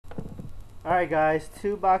Alright guys,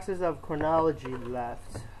 2 boxes of Chronology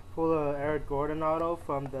left. Pull a Eric Gordon auto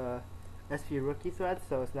from the SP rookie thread,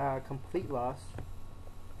 so it's now a complete loss.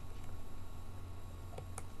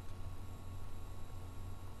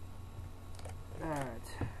 Alright.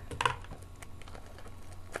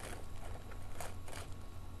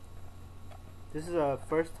 This is a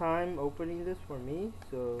first time opening this for me,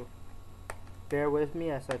 so bear with me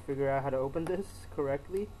as I figure out how to open this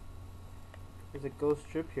correctly. There's a ghost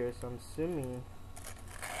strip here, so I'm assuming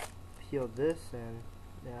peel this and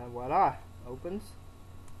yeah, voila, opens.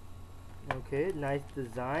 Okay, nice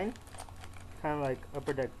design, kind of like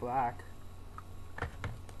Upper Deck Black.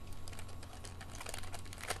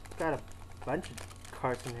 Got a bunch of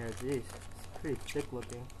cards in here. Jeez, it's pretty thick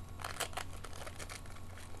looking.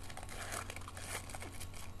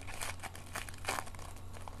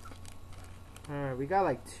 Alright, we got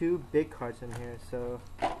like 2 big cards in here, so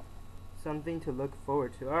something to look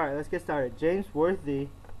forward to. Alright, let's get started. James Worthy,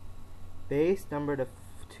 base, number to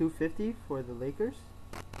 250 for the Lakers.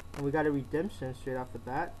 And we got a redemption straight off the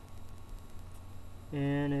bat.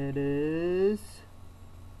 And it is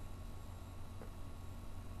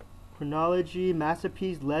Chronology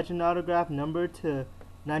Masterpiece Legend Autograph, number to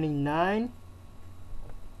 99.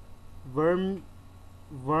 Vern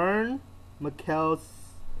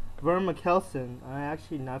Mikkelsen. I'm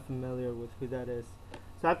actually not familiar with who that is.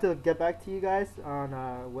 So I have to get back to you guys on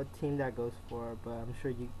what team that goes for, but I'm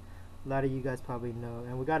sure a lot of you guys probably know.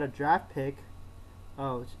 And we got a draft pick.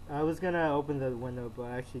 Oh, I was gonna open the window, but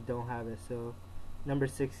I actually don't have it. So number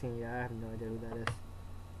 16, yeah, I have no idea who that is.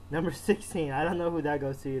 Number 16, I don't know who that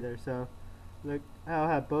goes to either. So look, I'll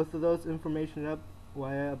have both of those information up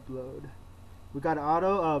while I upload. We got an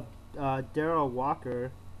auto of Darryl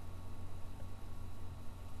Walker,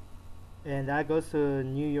 and that goes to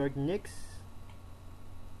New York Knicks.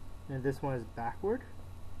 And this one is backward.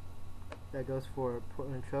 That goes for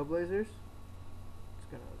Portland Trailblazers. Just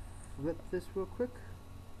gonna flip this real quick.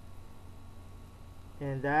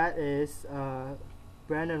 And that is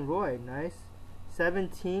Brandon Roy. Nice.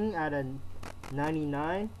 17 out of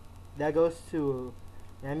 99. That goes to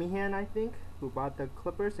Amihan, I think, who bought the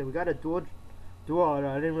Clippers. And we got a dual auto.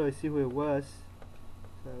 I didn't really see who it was,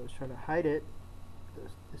 so I was trying to hide it. It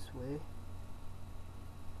goes this way.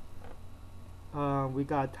 We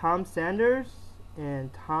got Tom Sanders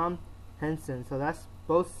and Tom Henson, so that's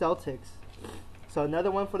both Celtics. So another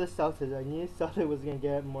one for the Celtics. I knew Celtics was gonna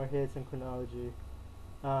get more hits in Chronology.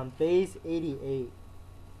 Base 88.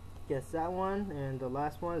 Guess that one, and the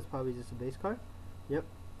last one is probably just a base card. Yep,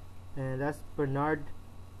 and that's Bernard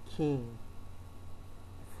King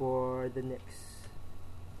for the Knicks.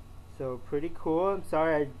 So pretty cool. I'm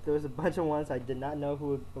sorry, there was a bunch of ones I did not know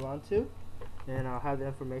who it belonged to, and I'll have the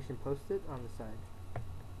information posted on the side.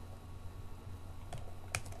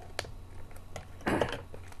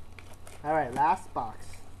 Alright, last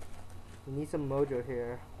box. We need some mojo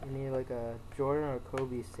here. We need like a Jordan or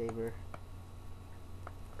Kobe saver.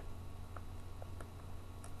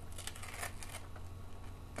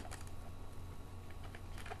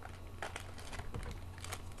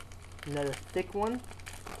 Another thick one.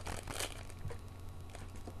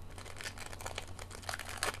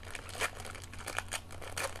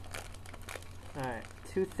 Alright,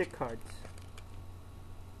 2 thick cards.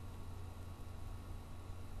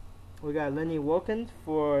 We got Lenny Wilkins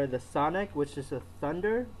for the Sonic, which is a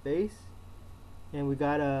Thunder base. And we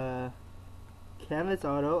got a canvas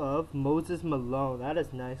auto of Moses Malone. That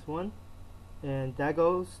is a nice one. And that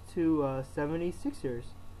goes to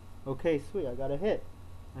 76ers. Okay, sweet. I got a hit.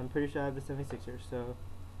 I'm pretty sure I have the 76ers. So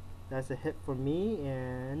that's a hit for me.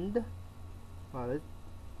 And wow,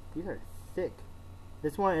 these are thick.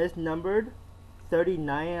 This one is numbered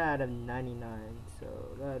 39 out of 99.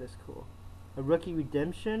 So that is cool. A rookie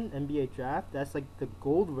redemption NBA draft. That's like the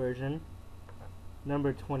gold version,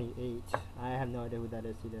 number 28. I have no idea who that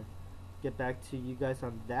is either. Get back to you guys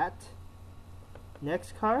on that.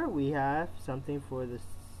 Next card, we have something for the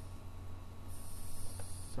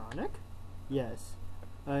Sonic. Yes,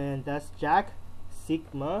 and that's Jack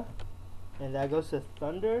Sigma, and that goes to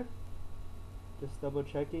Thunder. Just double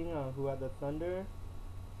checking who had the Thunder.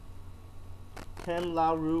 Tim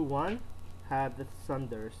Lauru 1 have the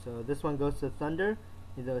Thunder, so this one goes to Thunder,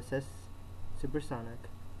 even though it says Supersonic.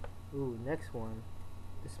 Ooh, next one.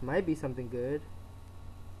 This might be something good.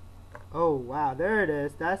 Oh wow, there it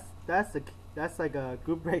is. That's like a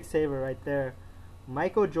group break saver right there.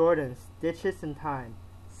 Michael Jordan, Stitches in Time,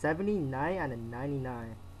 79 out of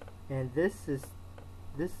 99, and this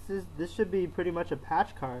should be pretty much a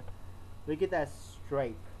patch card. Look at that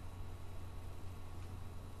stripe.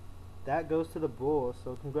 That goes to the Bulls.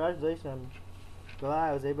 So congratulations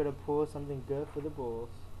glad I was able to pull something good for the Bulls.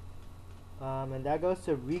 And that goes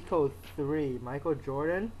to Rico 3, Michael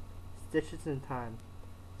Jordan, Stitches in Time,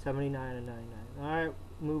 79 and 99. Alright,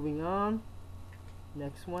 moving on.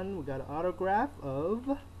 Next one, we got an autograph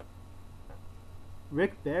of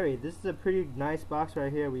Rick Barry. This is a pretty nice box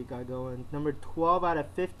right here we got going. Number 12 out of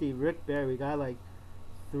 50, Rick Barry. We got like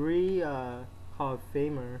 3 Hall of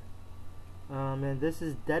Famer. And this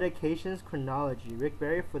is Dedications Chronology. Rick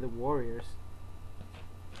Barry for the Warriors.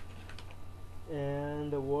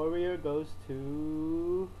 And the Warrior goes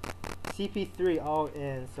to CP3 all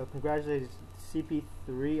in. So congratulations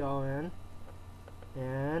CP3 all in.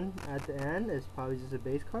 And at the end is probably just a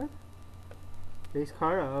base card. Base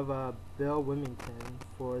card of Bill Wilmington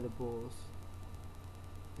for the Bulls.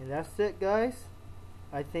 And that's it, guys.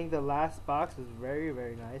 I think the last box was very,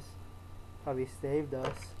 very nice. Probably saved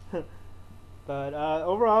us. But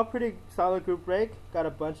overall, pretty solid group break. Got a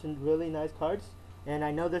bunch of really nice cards. And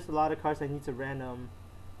I know there's a lot of cards I need to random.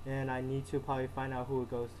 And I need to probably find out who it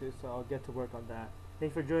goes to. So I'll get to work on that.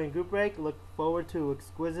 Thanks for joining group break. Look forward to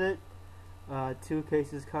Exquisite. 2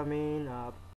 cases coming.